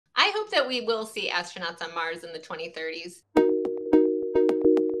that we will see astronauts on Mars in the 2030s.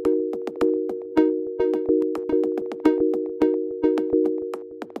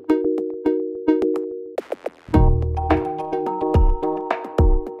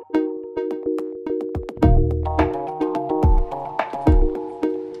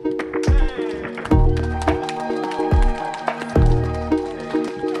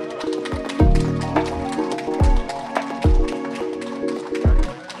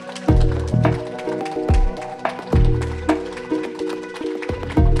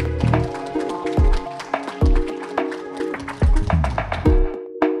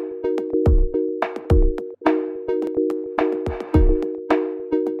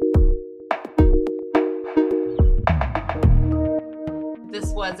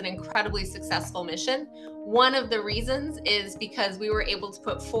 This was an incredibly successful mission. One of the reasons is because we were able to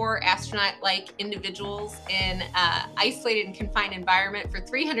put 4 astronaut-like individuals in an isolated and confined environment for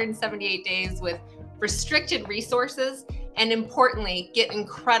 378 days with restricted resources, and importantly, get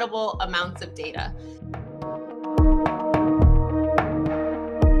incredible amounts of data.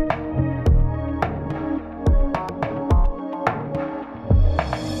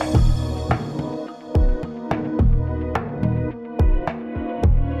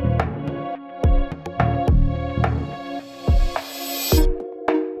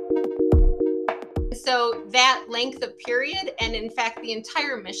 So that length of period, and in fact, the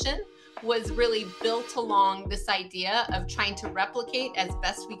entire mission was really built along this idea of trying to replicate as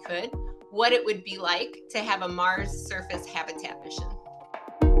best we could what it would be like to have a Mars surface habitat mission.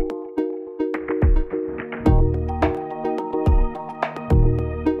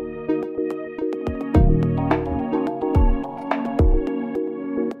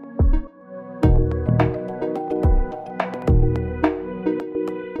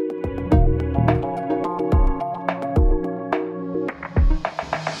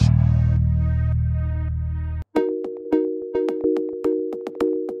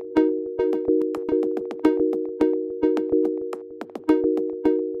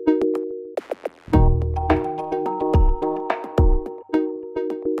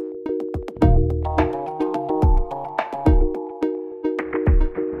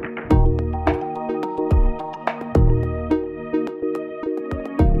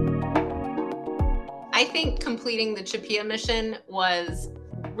 I think completing the CHAPEA mission was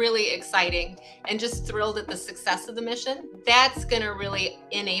really exciting, and just thrilled at the success of the mission. That's going to really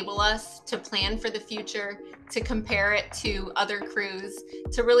enable us to plan for the future, to compare it to other crews,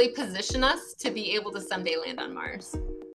 to really position us to be able to someday land on Mars.